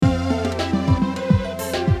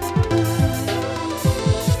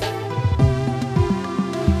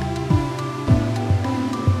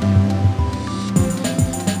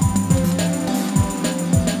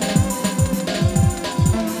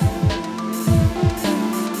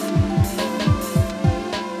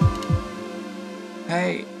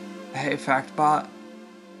Factbot.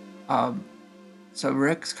 So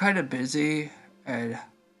Rick's kind of busy, and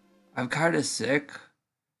I'm kind of sick.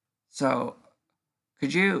 So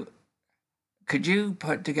could you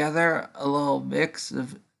put together a little mix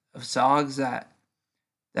of songs that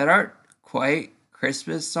aren't quite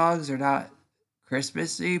Christmas songs? They're not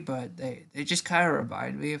Christmassy, but they just kind of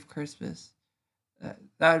remind me of Christmas.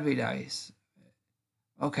 That would be nice.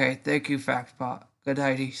 Okay, thank you, Factbot. Good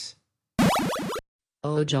nighties.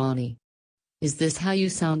 Oh, Johnny. Is this how you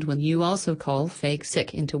sound when you also call fake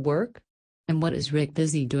sick into work? And what is Rick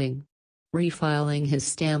busy doing? Refiling his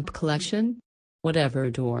stamp collection?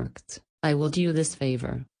 Whatever, dorks. I will do you this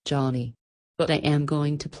favor, Johnny. But I am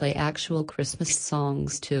going to play actual Christmas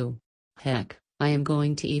songs too. Heck, I am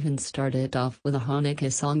going to even start it off with a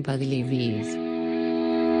Hanukkah song by the Levies.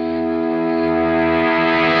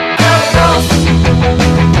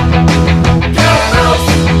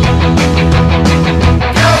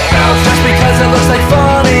 Just because it looks like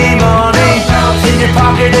funny money in your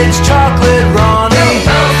pocket, it's chocolate Ronnie.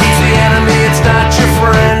 He's the enemy, it's not your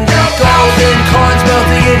friend. Golden coins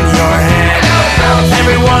melting in your hand.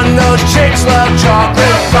 Everyone knows chicks love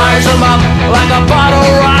chocolate. Fires them up like a bottle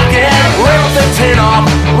rocket. Rip the tin off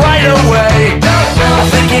right away. I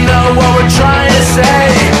think you know what we're trying to say.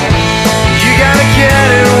 You gotta get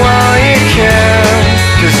it while you can,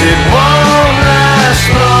 'cause it won't last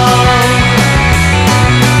long.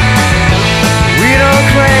 We don't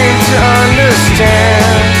claim to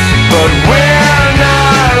understand, but we're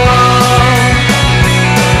not wrong.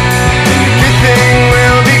 And a good thing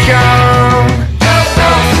will become.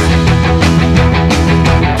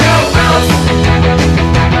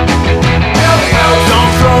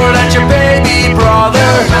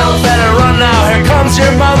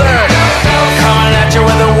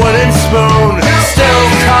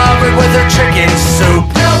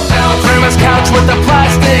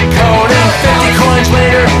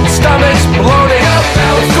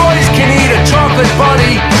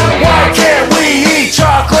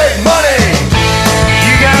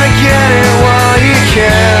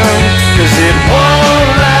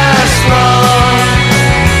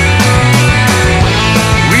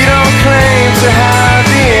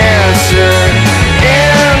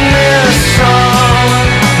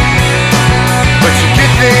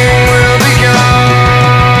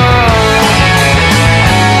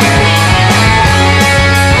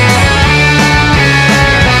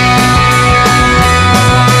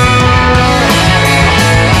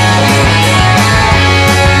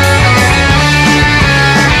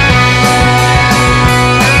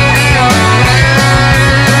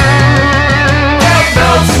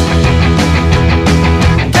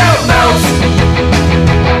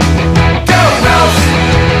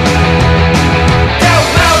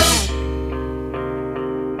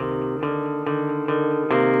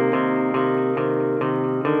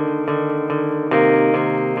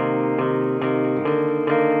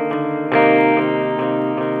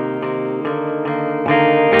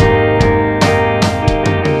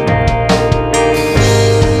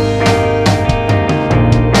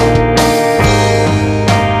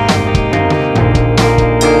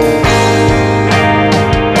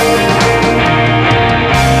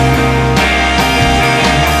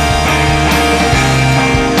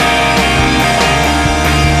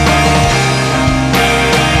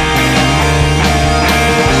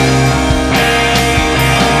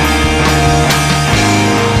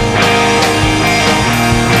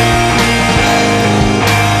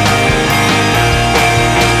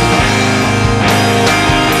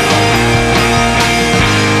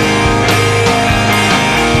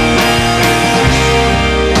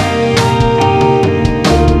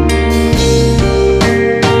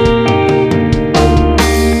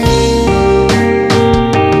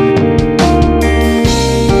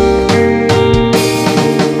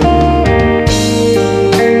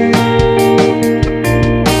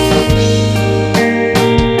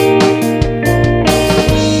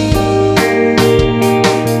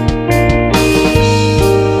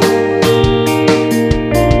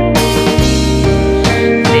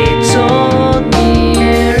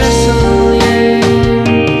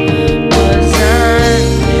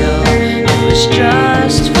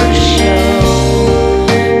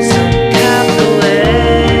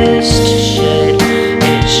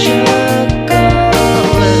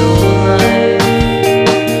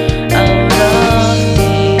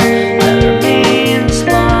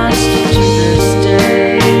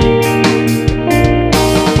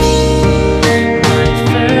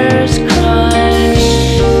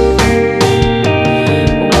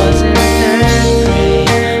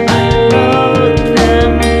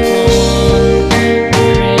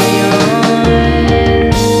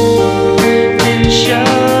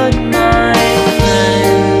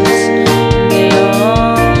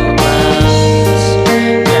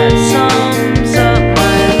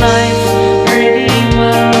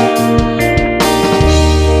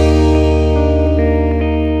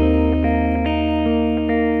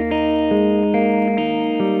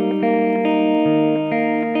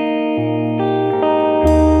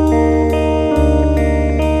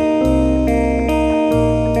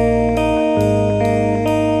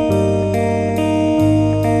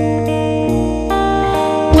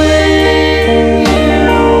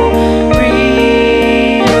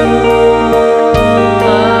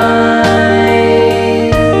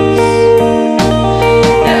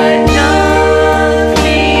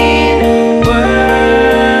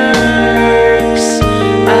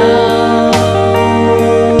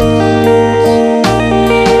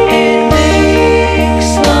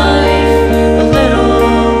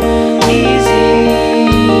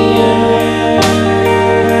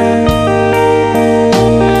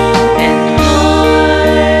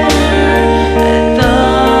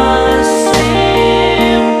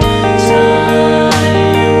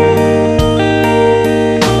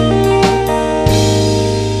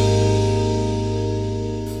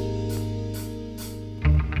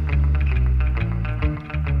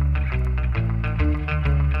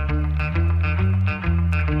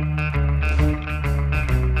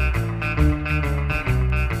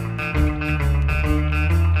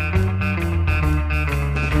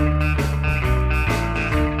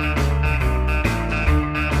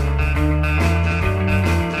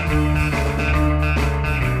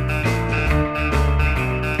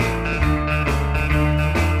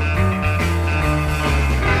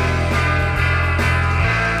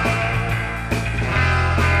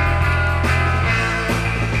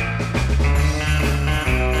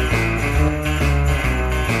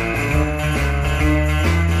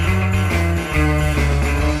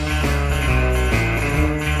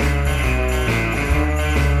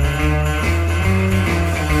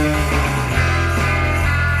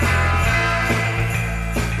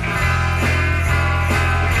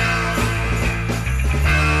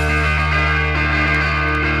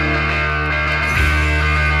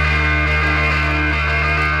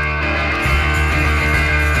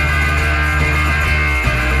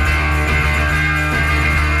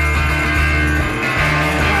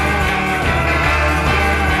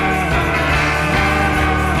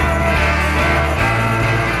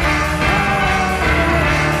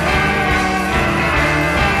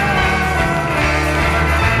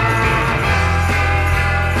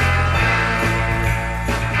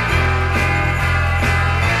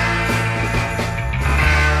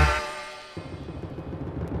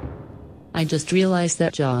 just realized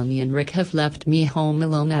that Johnny and Rick have left me home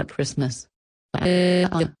alone at Christmas.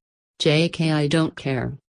 JK, I don't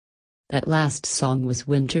care. That last song was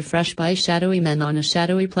Winter Fresh by Shadowy Men on a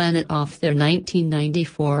Shadowy Planet off their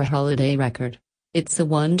 1994 holiday record. It's a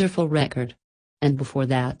wonderful record. And before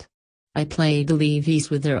that, I played the Levies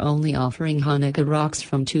with their Only Offering Hanukkah Rocks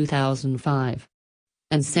from 2005.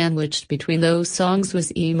 And sandwiched between those songs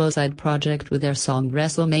was Emo Side Project with their song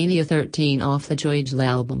WrestleMania 13 off the Joyful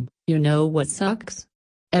album. You know what sucks?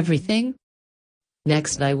 Everything?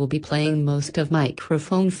 Next I will be playing most of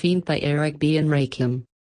Microphone Fiend by Eric B. and Rakim.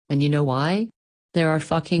 And you know why? There are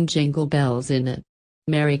fucking jingle bells in it.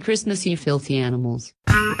 Merry Christmas, you filthy animals.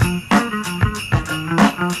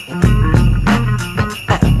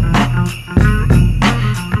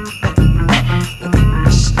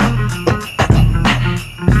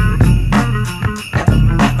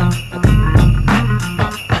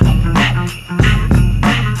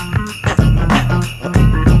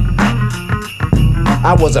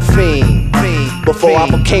 I was a fiend before I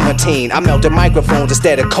became a teen. I melted microphones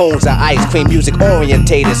instead of cones of ice cream. Music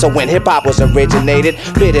orientated, so when hip-hop was originated,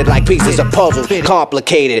 fitted like pieces of puzzle,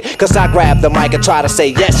 complicated. Cause I grab the mic and try to say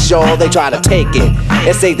yes, y'all. They try to take it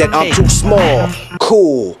and say that I'm too small.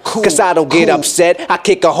 Cool, cause I don't get upset. I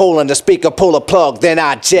kick a hole in the speaker, pull a plug, then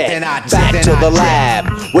I jet back to the lab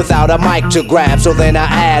without a mic to grab. So then I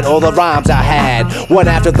add all the rhymes I had, one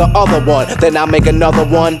after the other one. Then I make another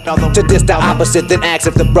one to diss the opposite, then ask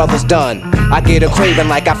if the brother's done. I get a craving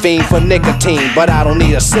like I fiend for nicotine, but I don't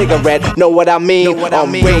need a cigarette. Know what I mean?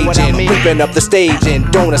 I'm raging, ripping up the stage, and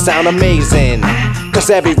don't it sound amazing? Cause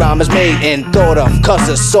every rhyme is made and thought of, cause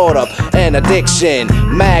it's sort of an addiction,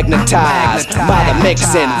 magnetized by the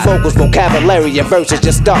mixing. Vocals, vocabulary, and verses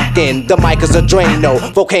just stuck in. The mic is a Drano,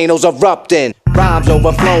 volcanoes erupting, rhymes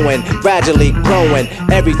overflowing, gradually growing.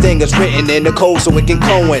 Everything is written in the code so it can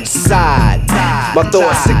coincide. My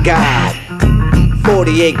thoughts to God.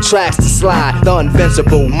 48 tracks to slide, the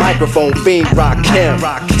invincible microphone fiend Rakim.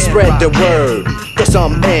 Spread the word, cause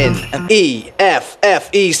I'm N-E-F-F-E-C-T,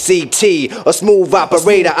 a smooth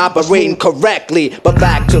operator operating correctly. But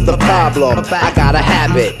back to the problem, I got a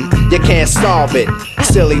habit, you can't solve it.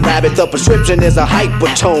 Silly rabbit, the prescription is a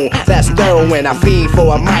hypertone. That's heroin, I fiend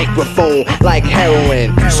for a microphone like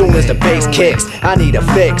heroin. Soon as the bass kicks, I need a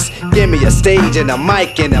fix. Give me a stage and a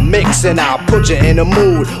mic and a mix, and I'll put you in a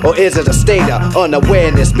mood. Or is it a state of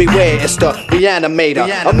unawareness? Beware, it's the reanimator.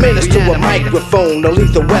 A menace to a microphone, a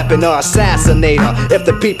lethal weapon or assassinator. If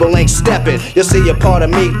the people ain't stepping, you'll see a part of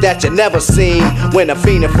me that you never seen. When I'm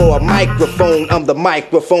fiending for a microphone, I'm the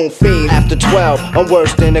microphone fiend. After 12, I'm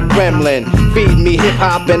worse than a gremlin. Feed me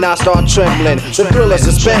hip-hop and I start trembling. The thrill of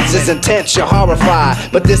suspense is intense, you're horrified.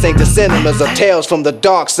 But this ain't the cinemas of tales from the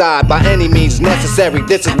dark side. By any means necessary,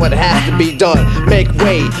 this is what has to be done. Make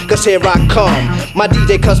way, cause here I come. My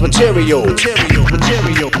DJ cuts material.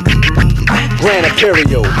 Grand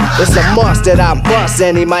Imperial, it's a must that I bust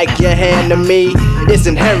any mic you hand to me. It's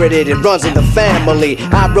inherited, it runs in the family.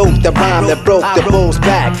 I wrote the rhyme that broke the bull's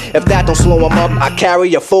back. If that don't slow him up, I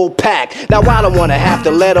carry a full pack. Now I don't wanna have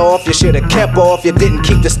to let off. You should've kept off, you didn't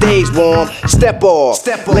keep the stage warm. Step off,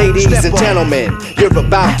 ladies and gentlemen, you're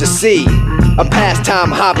about to see a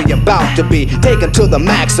pastime hobby about to be taken to the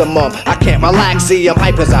maximum. I can't relax, see I'm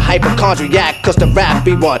hype as a hypochondriac, cause the rap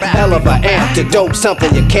be one hell of an antidote.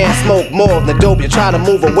 Something you can't smoke more than dope. You try to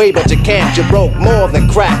move away but you can't, you broke more than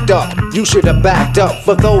cracked up. You should have backed up.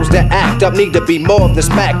 For those that act up need to be more than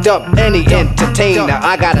smacked up. Any entertainer,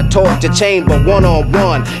 I got a torture chamber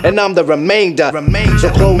one-on-one, and I'm the remainder. So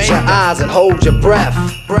close your eyes and hold your breath,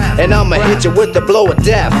 and I'ma hit you with the blow of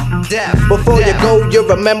death. Before you go, you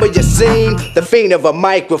remember your scene. The fiend of a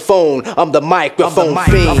microphone, I'm the microphone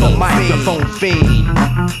fiend. The microphone fiend.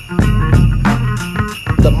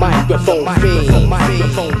 The microphone fiend. The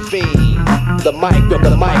microphone fiend. The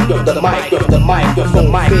microphone fiend. The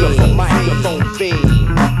microphone fiend.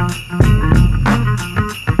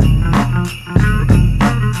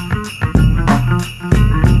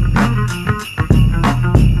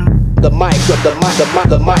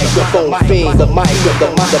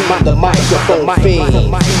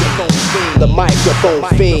 The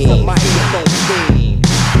microphone fiend.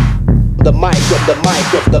 The microphone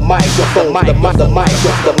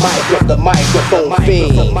fiend.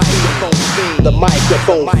 The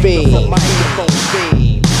microphone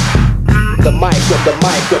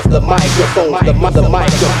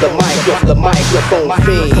fiend. The microphone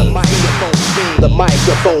fiend. The microphone fiend. The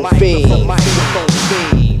microphone fiend.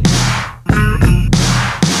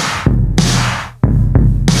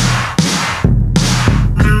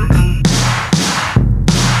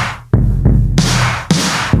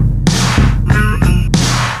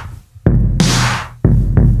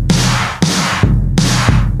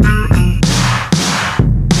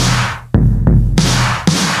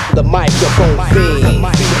 microphone fiend. The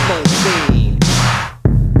microphone fiend.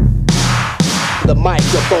 The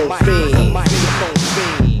microphone fiend.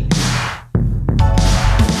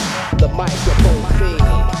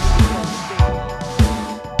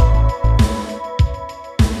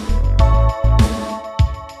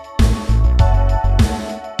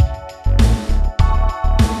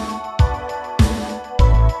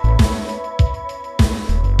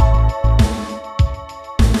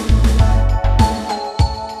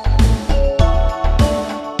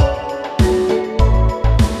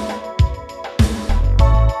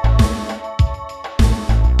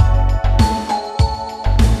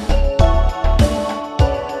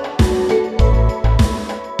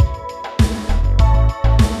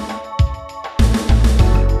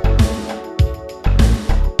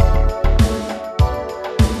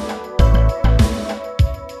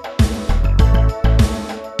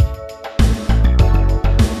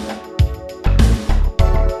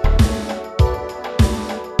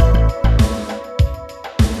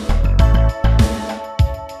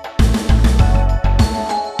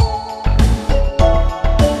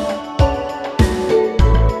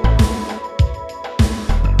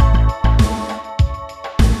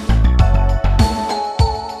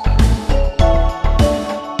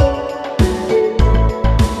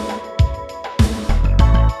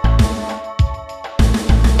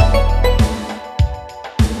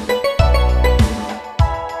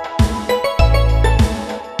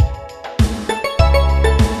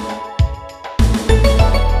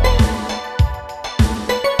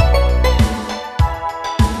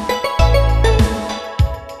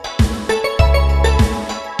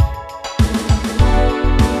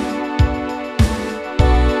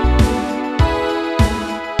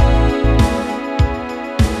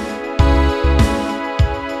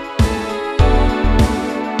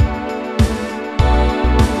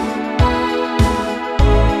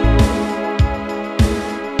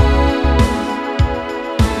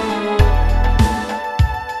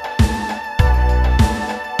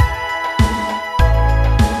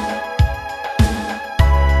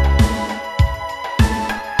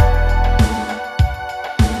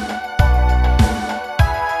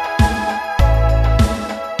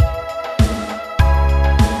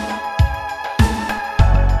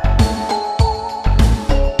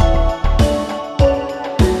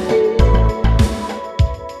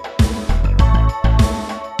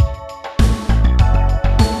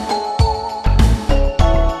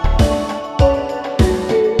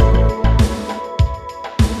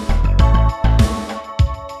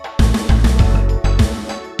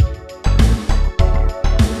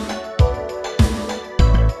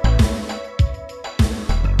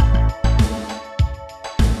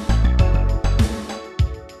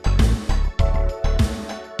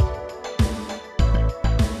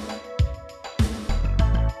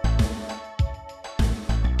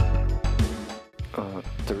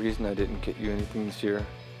 The reason I didn't get you anything this year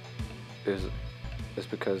is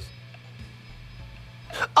because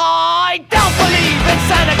I don't believe in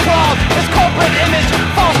Santa Claus. His corporate image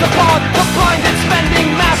falls apart. The blinded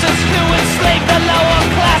spending masses to enslave the lower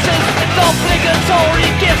classes. It's obligatory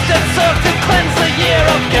gifts that serve to cleanse the year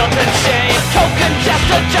of guilt and shame. Token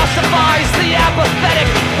gesture justifies the apathetic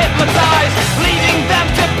hypnotized, leaving them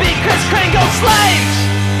to be Kris Kringle slaves.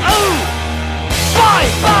 Ooh!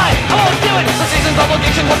 Bye, I won't do it. The season's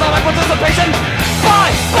obligation was not my participation.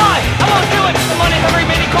 Bye, I won't do it. The money hungry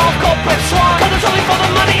made me call culprit swan. Cause it's only for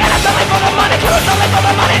the money, and it's only for the money. Cause it's only for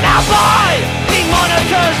the money, now bye. He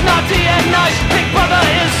monitors naughty and nice. Big brother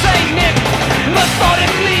is Saint Nick.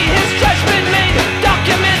 Methodically his judgment made,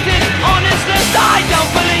 documented on his list. I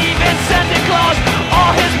don't believe in Santa Claus or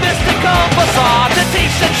his mystical facade. To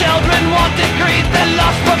teach the children wanted greed, then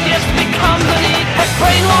lust for gifts becomes a need.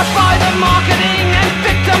 Brainwashed by the marketing and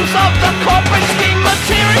victims of the corporate scheme.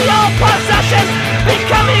 Material possessions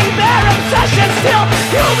becoming their obsession. Still,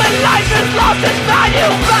 human life has lost its value.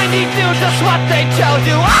 Blindly do just what they tell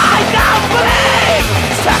you. I don't believe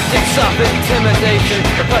tactics of intimidation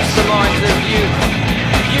oppress the minds of youth.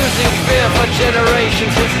 Using fear for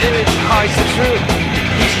generations, his image hides the truth.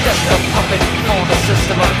 He's just a puppet for the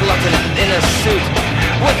system of glutton in a suit,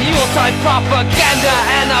 with Yuletide propaganda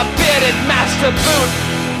and a bearded master boot.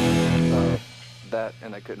 That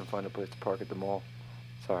and I couldn't find a place to park at the mall.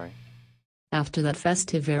 Sorry. After that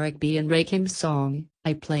festive Eric B. and Rakim song,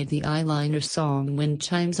 I played the Eyeliner song Wind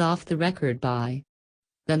Chimes off the record by.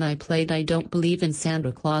 Then I played I Don't Believe in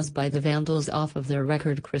Santa Claus by the Vandals off of their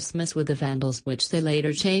record Christmas with the Vandals, which they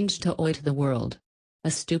later changed to Oi to the World.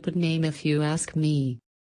 A stupid name if you ask me.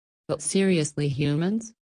 But seriously,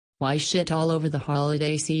 humans? Why shit all over the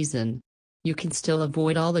holiday season? You can still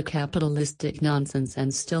avoid all the capitalistic nonsense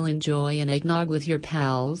and still enjoy an eggnog with your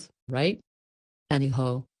pals, right?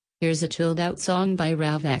 Anyhow, here's a chilled out song by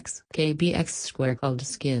Rav X KBX Square called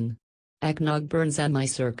Skin. Eggnog burns at my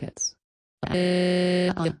circuits.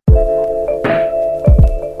 Yeah.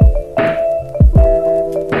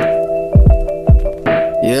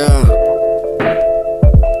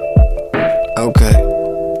 Okay.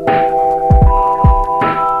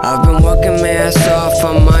 I've been working my ass off,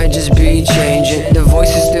 I might just be changing. The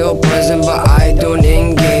voice is still present, but I don't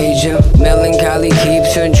engage him. Melancholy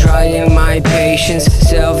keeps on trying my patience.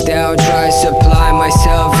 Self-doubt tries to supply my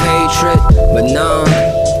self-hatred. But nah,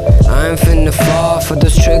 I ain't finna fall for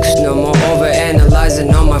those tricks no more.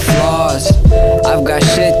 Over-analyzing all my flaws. I've got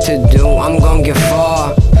shit to do, I'm gon' get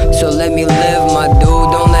far. So let me live, my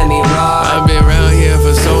dude, don't let me rob. I've been around here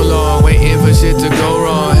for so long, waiting for shit to go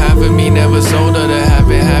wrong. Half of me never sold her to have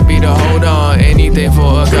it, happy to hold on. Anything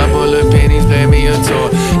for a couple of pennies, play me a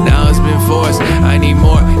tour. Now it's been forced, I need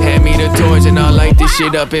more, hand me the torch. And I'll light this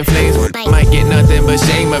shit up in flames. Might get nothing but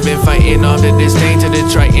shame, I've been fighting off the disdain to the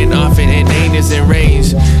Triton, often in anus and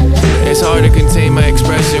range. It's hard to contain my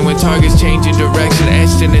expression when targets changing direction.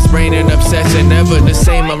 Etched in this brain an obsession, never the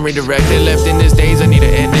same, I'm redirected. Left in this daze, I need to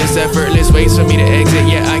end this. Effortless ways for me to exit.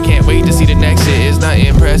 Yeah, I can't wait to see the next shit, it's not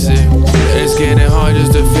impressive. It's getting hard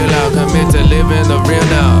just to feel out, commit to living the real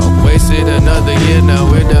now. Wasted another year, now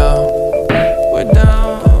we're down. We're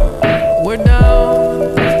down, we're down,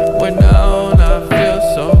 we're down, I feel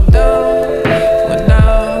so down. We're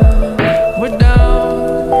down, we're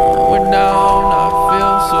down, we're down, I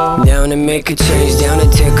feel so down to make a change, down to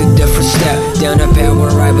take a different step. Down up at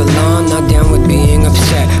where I belong, not down with being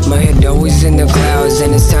upset. My head always in the clouds,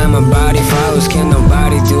 and it's time my body follows. Can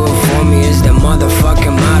nobody do it for me? Is the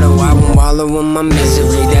motherfucking motto. I won't wallow in my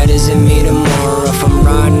misery, that isn't me tomorrow. If I'm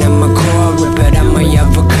riding at my core, rip it at my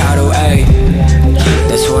avocado, ayy.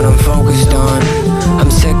 That's what I'm focused on.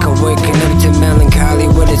 I'm sick of waking up to melancholy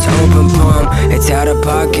with its open palm. It's out of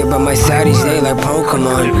pocket, but my sideys, they like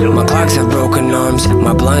Pokemon. My clocks have broken arms,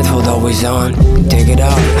 my blindfold always on. Take it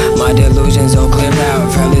off, my delusions all clear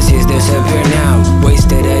out. Fallacies disappear now.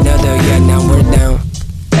 Wasted another year, now we're down.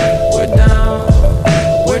 We're down,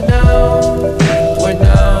 we're down, we're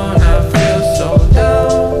down, I feel so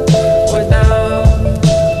down. We're down,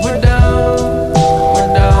 we're down,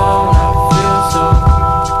 we're down, I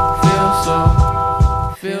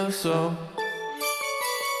feel so.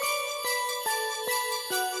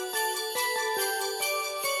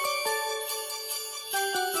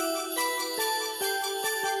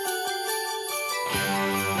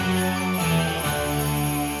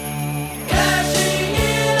 Cashing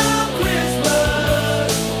in on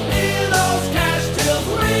Christmas, hear those cash tills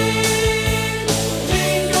ring.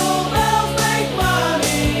 Jingle bells make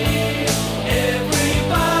money,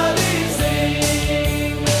 everybody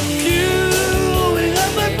sing. Queuing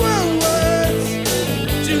up at Woolworths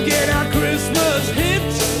to get our Christmas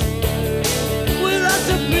hits, with lots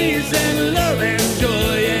of peace and love and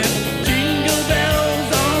joy and jingle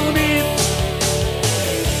bells on it.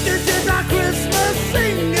 This is our Christmas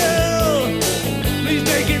single. Please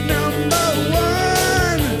make it number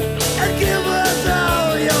one and give us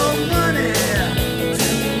all your money to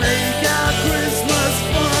make our Christmas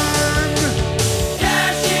fun.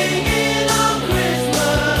 Cashing in on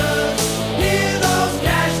Christmas, hear those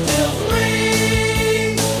cash tills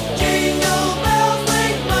ring. Jingle bells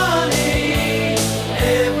make money,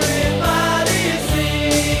 everybody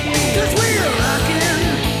sing. 'Cause we're rocking,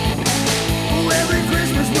 oh, every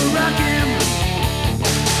Christmas we're rocking.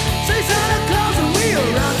 Say Santa Claus and we're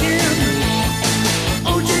rocking.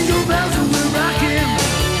 Oh, jingle bells and we're rocking.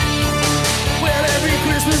 Well, every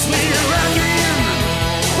Christmas we're rocking.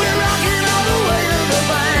 We're rocking all the way to the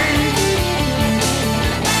bank.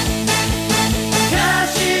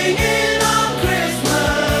 Cashing in on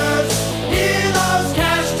Christmas, hear those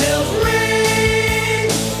cash tills ring.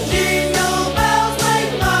 Jingle bells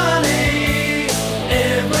make money,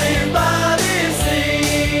 everybody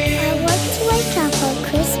sing. I want to wake up on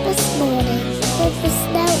Christmas morning with the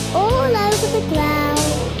snow all over the ground,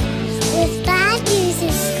 with bad news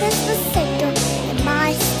is Christmas single in my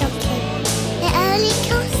stocking. It only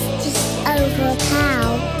costs just over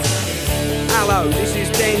 £1. Hello, this is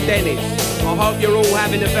Dan Dennis. I hope you're all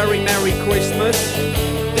having a very Merry Christmas.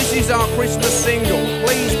 This is our Christmas single.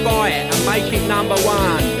 Please buy it and make it number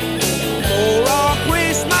one for our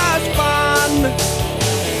Christmas fun.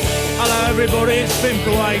 Hello everybody, it's Pim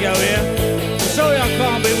Kawego here. Sorry I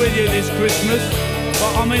can't be with you this Christmas,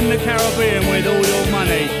 but I'm in the Caribbean with all your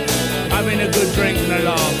money, having a good drink and a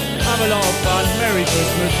laugh. Have a lot of fun. Merry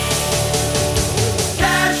Christmas.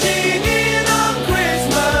 Cashing in on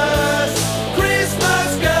Christmas,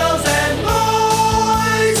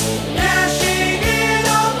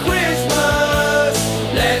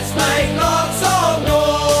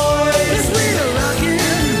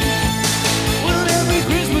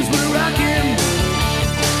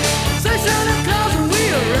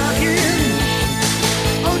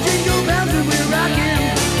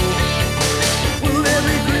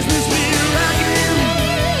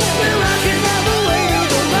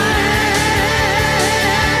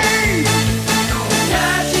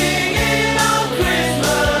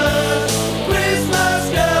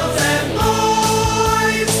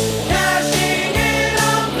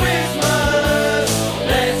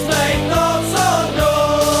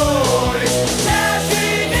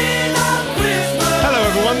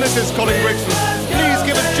 this is Colin Brixton. Please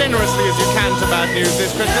give as generously as you can to Bad News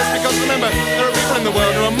this Christmas, because remember, there are people in the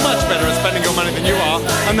world who are much better at spending your money than you are,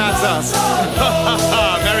 and that's us.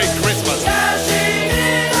 Merry Christmas.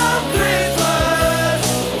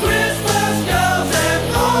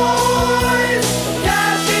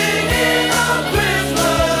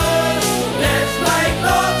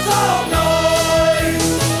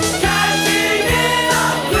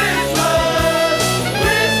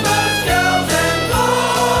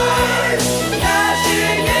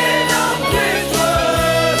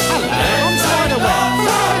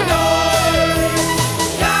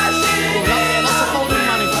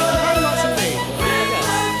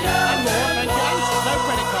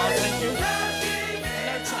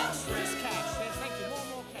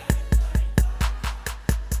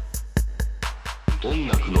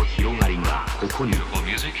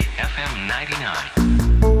 Music FM 99.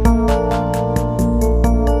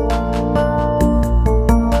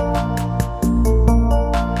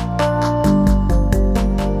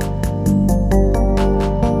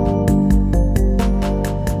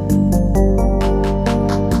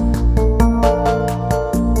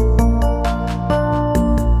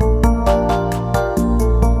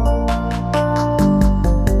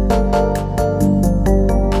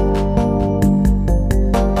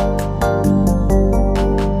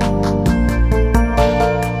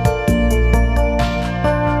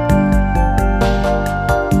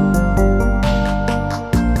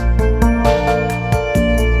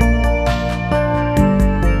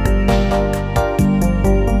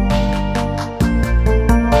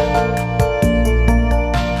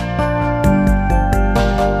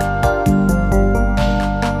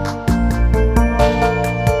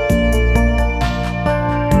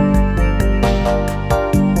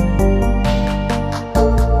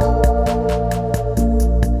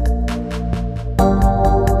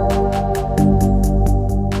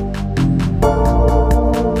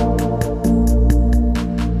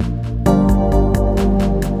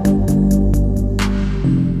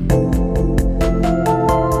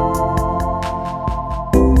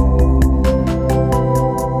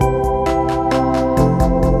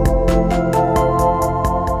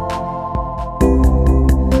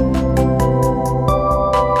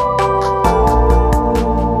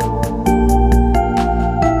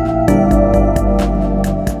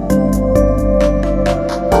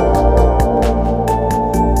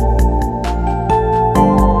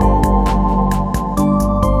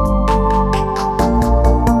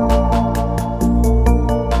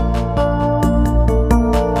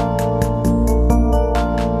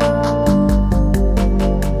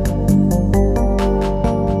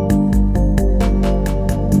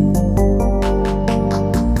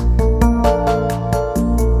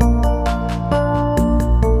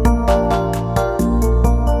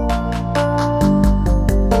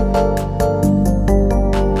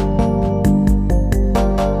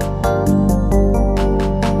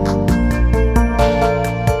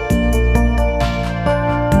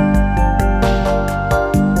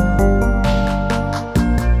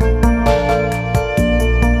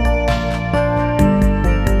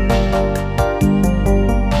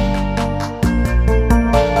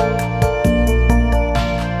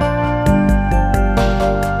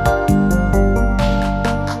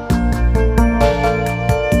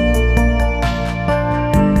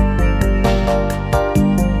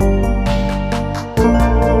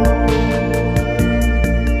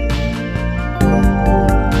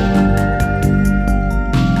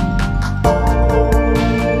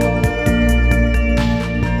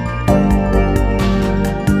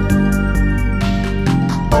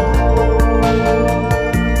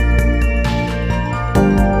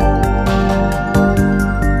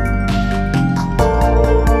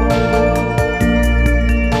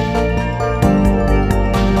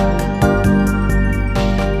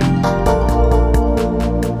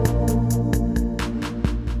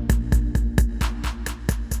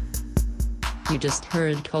 just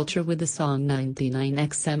heard Culture with the song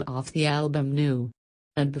 99XM off the album New.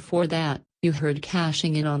 And before that, you heard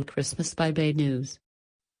Cashing In on Christmas by Bad News.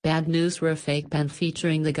 Bad News were a fake band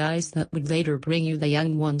featuring the guys that would later bring you the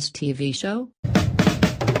Young Ones TV show.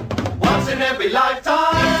 Once in every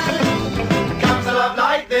lifetime comes a love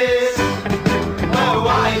like this. Oh,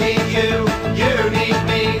 I need you, you need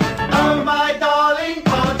me. Oh, my darling,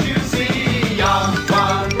 can't you see? Young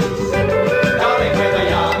ones, darling, we're the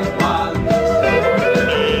young ones.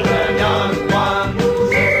 The young ones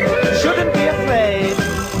shouldn't be afraid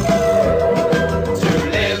to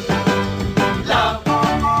live, love.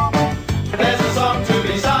 There's a song to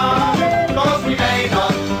be sung, 'cause we may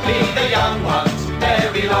not be the young ones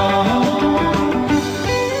very long.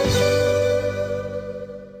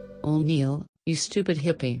 You stupid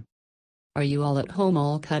hippie. Are you all at home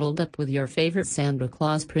all cuddled up with your favorite Santa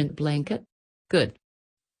Claus print blanket? Good.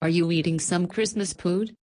 Are you eating some Christmas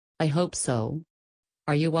food? I hope so.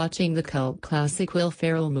 Are you watching the cult classic Will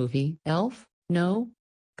Ferrell movie, Elf? No?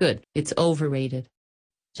 Good. It's overrated.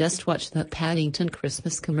 Just watch that Paddington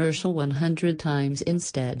Christmas commercial 100 times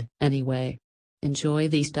instead. Anyway, enjoy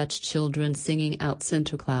these Dutch children singing out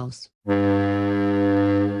Santa Claus.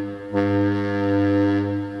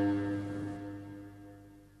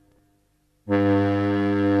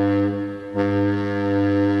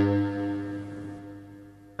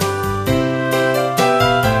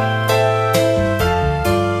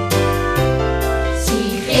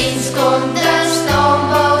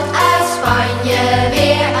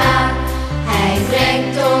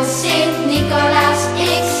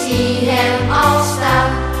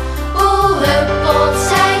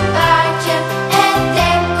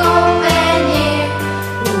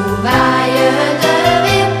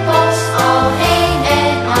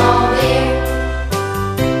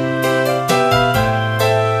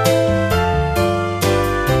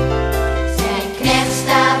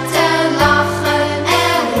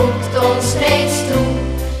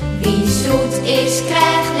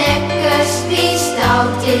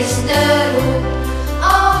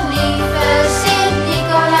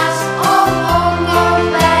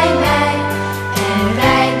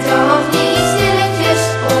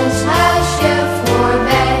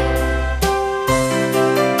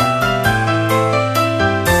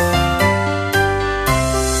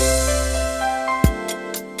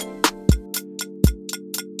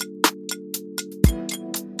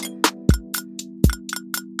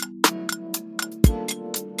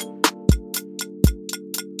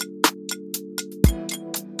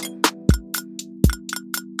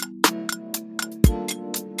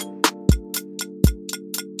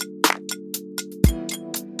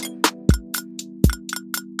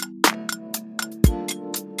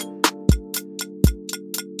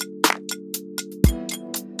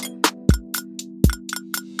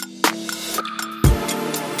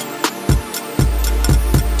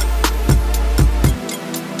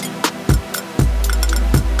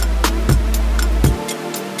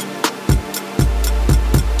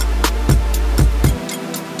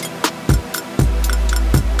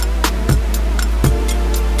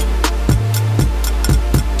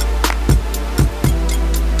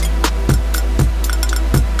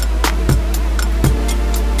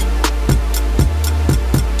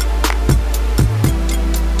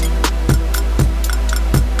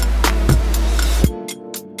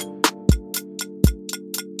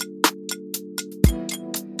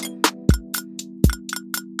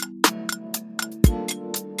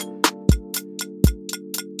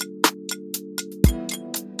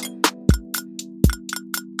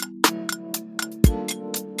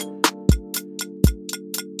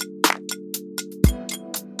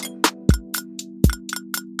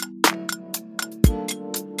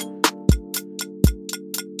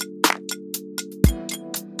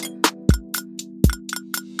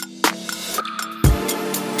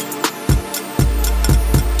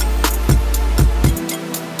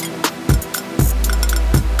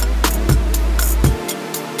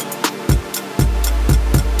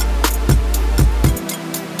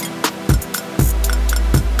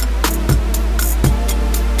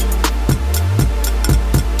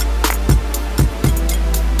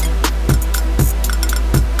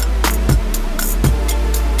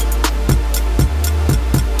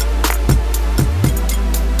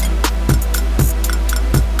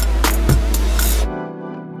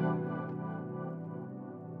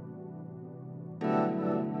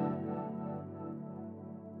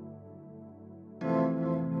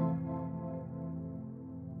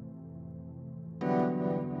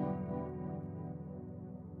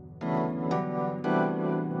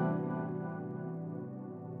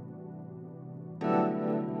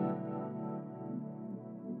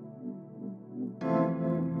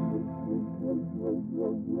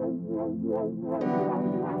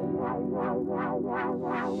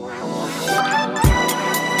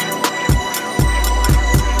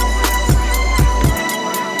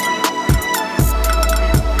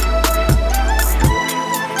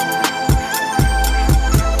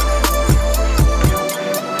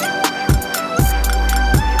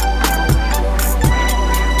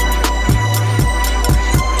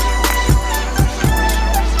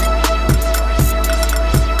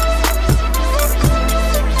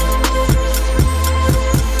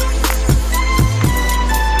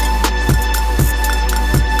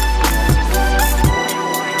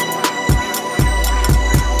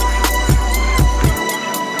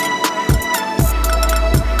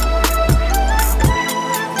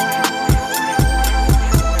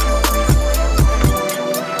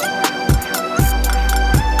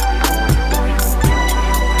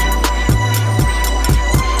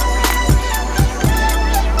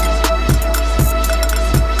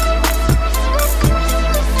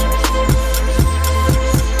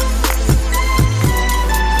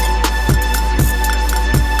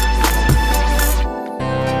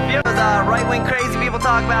 people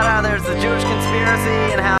talk about how there's the Jewish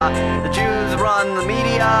conspiracy and how the Jews run the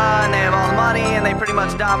media and they have all the money and they pretty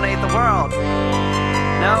much dominate the world.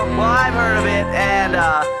 No? Well, I've heard of it, and,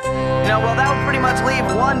 well, that would pretty much leave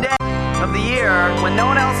one day of the year when no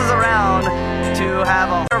one else is around to have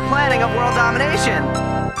a planning of world domination.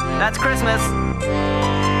 That's Christmas.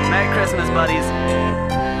 Merry Christmas, buddies.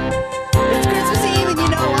 It's Christmas Eve and you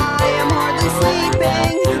know I am hardly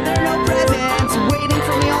sleeping. There are no presents waiting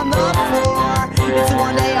for me on the floor. It's the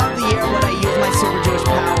one day of the year when I use my super Jewish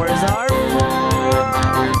powers are for.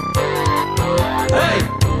 Hey!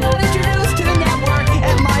 Got introduced to the network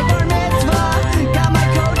at my bar mitzvah. Got my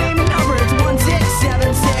code name and number, it's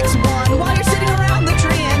 16761. While you're sitting around the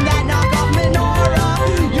tree in that knockoff menorah,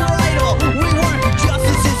 your idol, we work,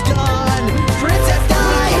 justice is done. Princess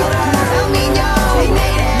Di, El Nino,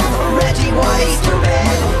 native, Reggie White,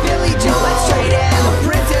 Billy Joe, let's trade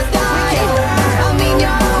him. Princess Di, El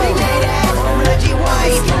Nino, native, Reggie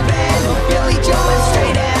White, Billy Joe, let's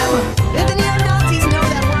trade him. If the neo-Nazis know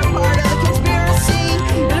that we're part of the conspiracy,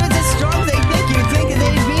 and if it's as strong as they think, you'd think that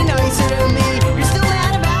they'd be nicer to me. You're still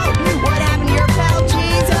mad about what happened to your pal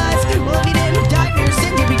Jesus. Well, if he didn't die for your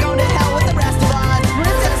sins, you'd be going to hell with the rest of us.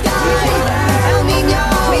 Princess Di, El Nino,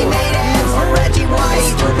 we made it. Reggie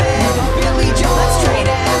White, Billy Joe, let's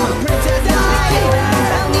trade him. Princess Di,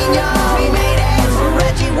 El Nino, we made it.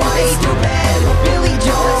 Reggie White, Billy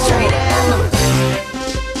Joe, let's trade him.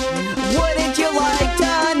 Wouldn't you like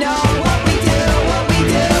to know what we do, what we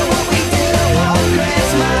do, what we do on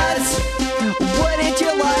Christmas? Wouldn't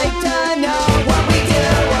you like to know what we do,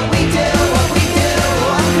 what we do, what we do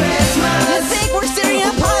on Christmas? You think we're sitting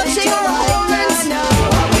up polishing our horns?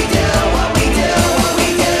 What we do, what we do, what we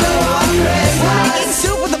do on Christmas? We're making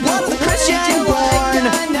soup with the blood of the Christian born. What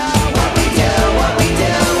we do, what we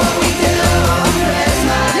do, what we do on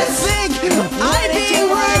Christmas? You think I'm being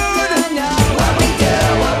rude? What we do,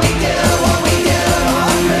 what we do, what we do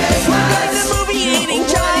on Christmas? We're going to the movie eating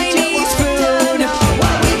Chinese food.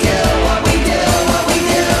 What we do, what we do, what we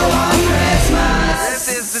do on Christmas?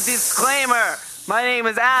 This is the disclaimer. My name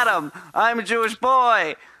is Adam. I'm a Jewish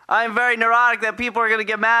boy. I'm very neurotic that people are going to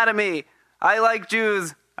get mad at me. I like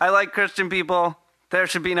Jews. I like Christian people. There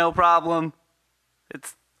should be no problem.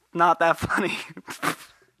 It's not that funny.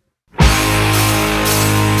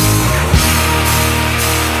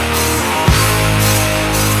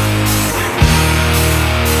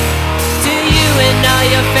 To you and all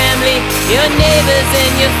your family, your neighbors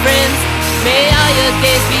and your friends, may all your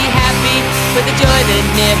days be happy with the joy that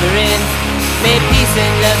never ends. May peace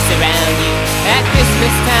and love surround you at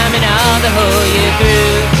Christmas time and all the whole year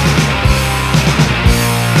through.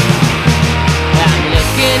 I'm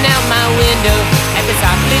looking out my window at the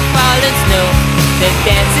softly falling snow that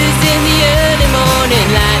dances in the early morning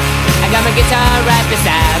light. I got my guitar right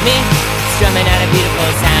beside me, strumming out a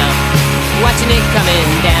beautiful sound, watching it coming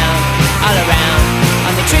down all around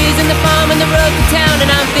on the trees and the farm and the road to town.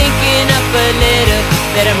 And I'm thinking up a letter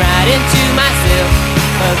that I'm writing to myself,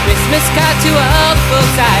 a Christmas card to all the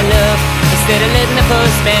folks I love. Instead of letting the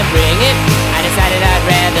postman bring it, I decided I'd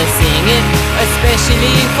rather sing it,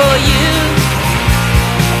 especially for you,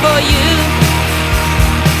 for you.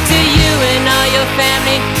 To you and all your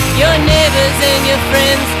family, your neighbors and your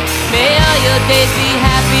friends, may all your days be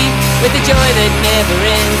happy with the joy that never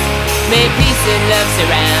ends. May peace and love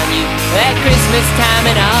surround you at Christmas time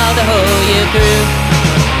and all the whole year through.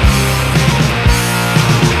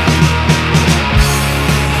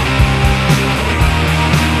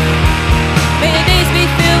 May your days be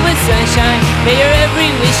filled with sunshine, may your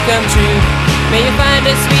every wish come true. May you find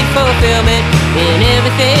a sweet fulfillment in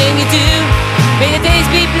everything you do. May your days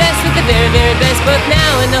be blessed with the very, very best, both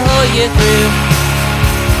now and the whole year through.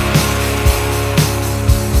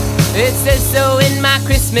 It says so in my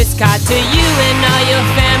Christmas card. To you and all your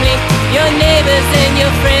family, your neighbors and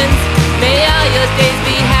your friends, may all your days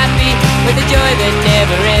be happy with the joy that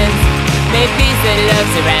never ends. May peace and love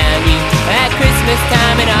surround you at Christmas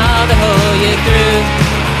time and all the whole year through.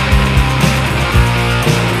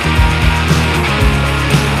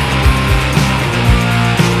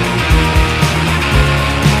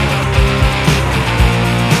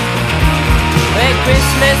 At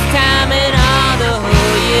Christmas time and all the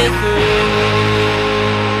whole year through.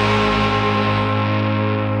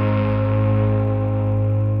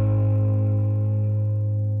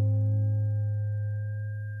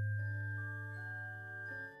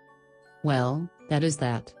 Well, that is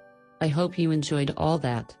that. I hope you enjoyed all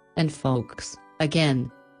that, and folks,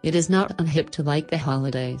 again, it is not unhip to like the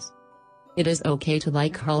holidays. It is okay to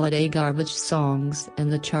like holiday garbage songs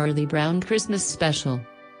and the Charlie Brown Christmas special.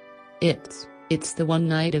 It's the one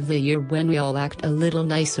night of the year when we all act a little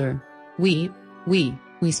nicer. We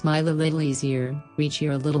We smile a little easier, we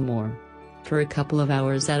cheer a little more. For a couple of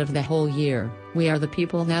hours out of the whole year, we are the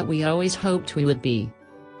people that we always hoped we would be.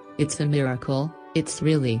 It's a miracle, it's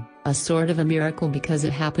really a sort of a miracle because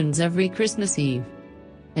it happens every Christmas Eve.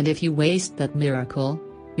 And if you waste that miracle,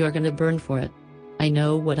 you're gonna burn for it. I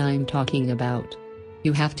know what I'm talking about.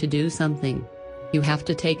 You have to do something. You have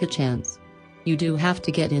to take a chance. You do have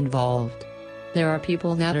to get involved. There are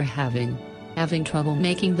people that are having trouble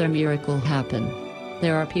making their miracle happen.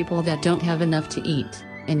 There are people that don't have enough to eat,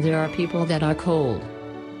 and there are people that are cold.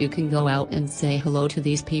 You can go out and say hello to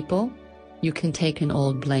these people. You can take an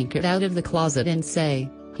old blanket out of the closet and say,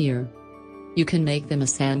 here. You can make them a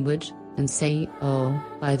sandwich, and say, oh,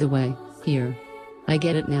 by the way, here. I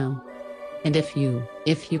get it now. And if you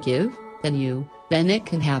give, then it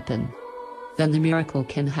can happen. Then the miracle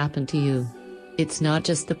can happen to you. It's not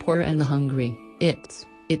just the poor and the hungry,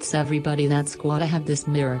 it's everybody that's gotta have this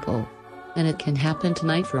miracle. And it can happen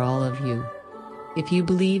tonight for all of you. If you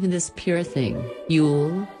believe in this pure thing,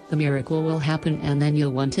 the miracle will happen and then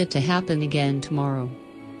you'll want it to happen again tomorrow.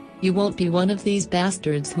 You won't be one of these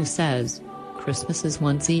bastards who says, Christmas is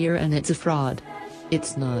once a year and it's a fraud.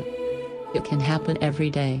 It's not. It can happen every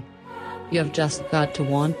day. You have just got to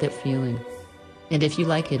want that feeling. And if you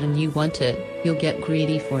like it and you want it, you'll get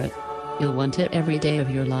greedy for it. You'll want it every day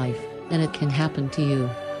of your life, and it can happen to you.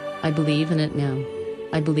 I believe in it now.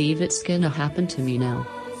 I believe it's gonna happen to me now.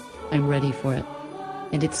 I'm ready for it.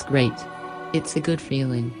 And it's great. It's a good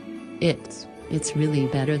feeling. It's really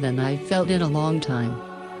better than I've felt in a long time.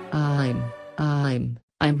 I'm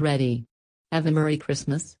ready. Have a Merry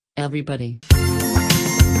Christmas, everybody.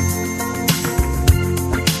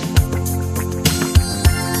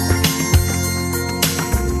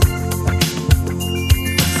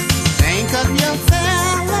 Think of your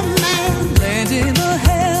fellow man, lend him a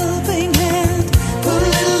helping hand, put a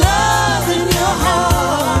little love in your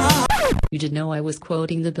heart. You did know I was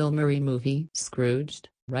quoting the Bill Murray movie, Scrooged,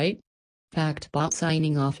 right? Factbot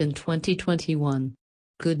signing off in 2021.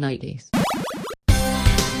 Good night, Ace.